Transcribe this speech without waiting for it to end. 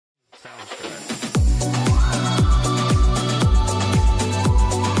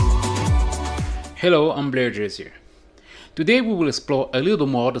Hello, I'm Blair here. Today we will explore a little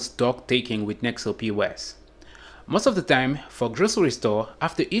more the stock taking with NexoPOS. Most of the time, for grocery store,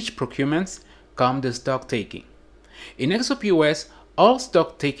 after each procurement comes the stock taking. In NexoPOS, all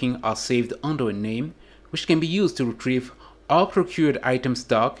stock taking are saved under a name, which can be used to retrieve all procured item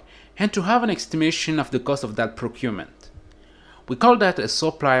stock and to have an estimation of the cost of that procurement. We call that a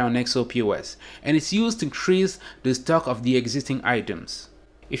supply on NexoPOS, and it's used to increase the stock of the existing items.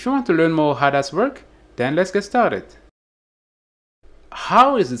 If you want to learn more how that works, then let's get started.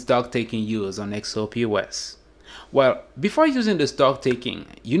 How is the stock taking used on NexoPOS? Well, before using the stock taking,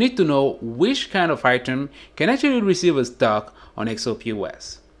 you need to know which kind of item can actually receive a stock on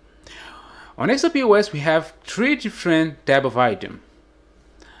NexoPOS. On NexoPOS, we have three different types of items: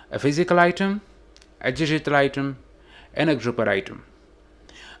 a physical item, a digital item, and a grouped item.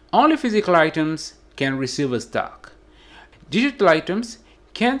 Only physical items can receive a stock. Digital items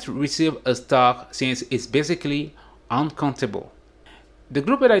can't receive a stock since it's basically uncountable. The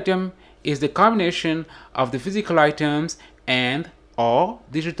grouped item is the combination of the physical items and or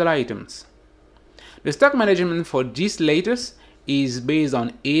digital items. The stock management for this latest is based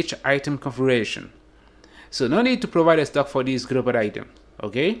on each item configuration. So no need to provide a stock for this grouped item,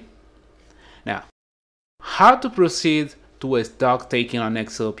 okay? Now, how to proceed to a stock taking on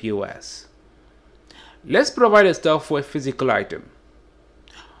NexoPOS? Let's provide a stock for a physical item.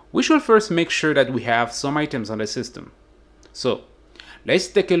 We should first make sure that we have some items on the system. So let's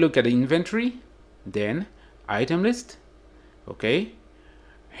take a look at the inventory, then item list. Okay,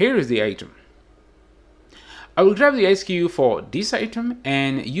 here is the item. I will grab the SKU for this item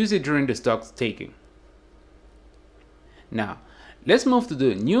and use it during the stock taking. Now let's move to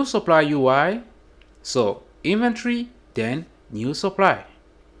the new supply UI. So inventory, then new supply.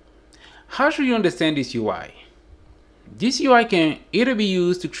 How should you understand this UI? This UI can either be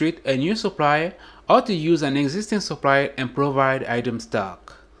used to create a new supplier or to use an existing supplier and provide item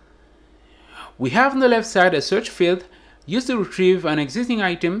stock. We have on the left side a search field used to retrieve an existing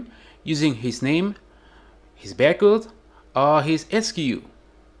item using his name, his barcode, or his SKU.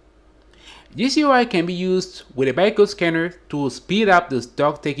 This UI can be used with a barcode scanner to speed up the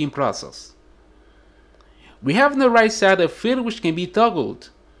stock taking process. We have on the right side a field which can be toggled.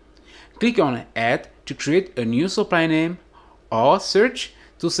 Click on Add to create a new supply name, or Search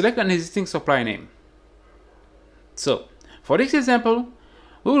to select an existing supply name. So for this example,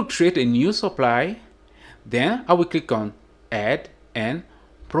 we will create a new supply, then I will click on Add and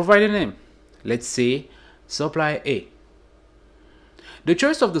provide a name. Let's say Supply A. The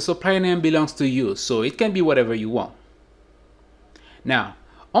choice of the supply name belongs to you, so it can be whatever you want. Now,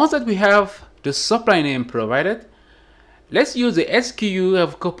 once that we have the supply name provided, let's use the SKU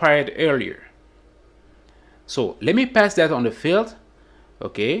I've copied earlier. So let me pass that on the field.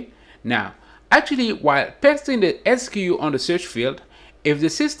 Okay, now actually while pasting the SKU on the search field, if the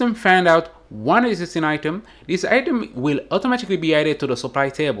system finds out one existing item, this item will automatically be added to the supply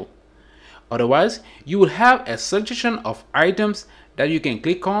table. Otherwise, you will have a suggestion of items that you can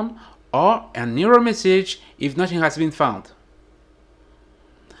click on or an error message if nothing has been found.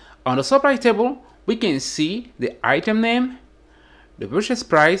 On the supply table, we can see the item name, the purchase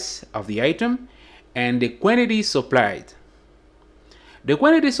price of the item, and the quantity supplied. The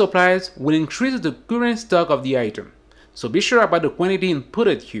quantity supplied will increase the current stock of the item, so be sure about the quantity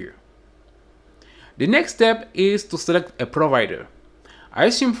inputted here. The next step is to select a provider. I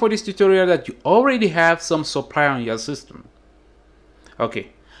assume for this tutorial that you already have some supply on your system.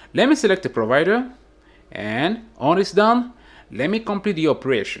 Okay, let me select a provider, and once it's done, let me complete the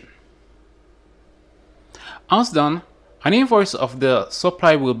operation. Once done, an invoice of the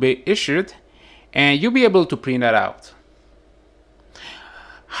supply will be issued and you'll be able to print that out.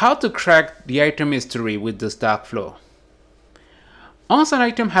 How to crack the item history with the stock flow? Once an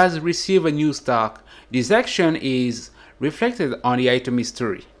item has received a new stock, this action is reflected on the item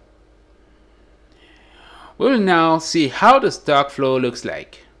history. We will now see how the stock flow looks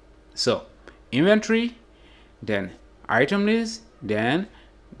like. So, inventory, then item list, then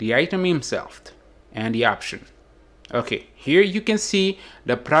the item himself, and the option. Okay, here you can see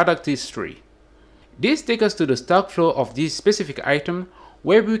the product history. This takes us to the stock flow of this specific item,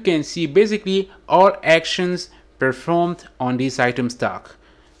 where we can see basically all actions performed on this item stock,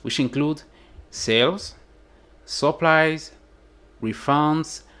 which include sales, supplies,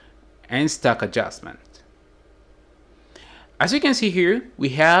 refunds, and stock adjustment. As you can see here, we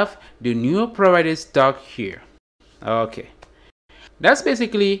have the new provided stock here. Okay, that's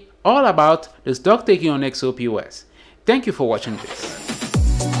basically all about the stock taking on NexoPOS. Thank you for watching this.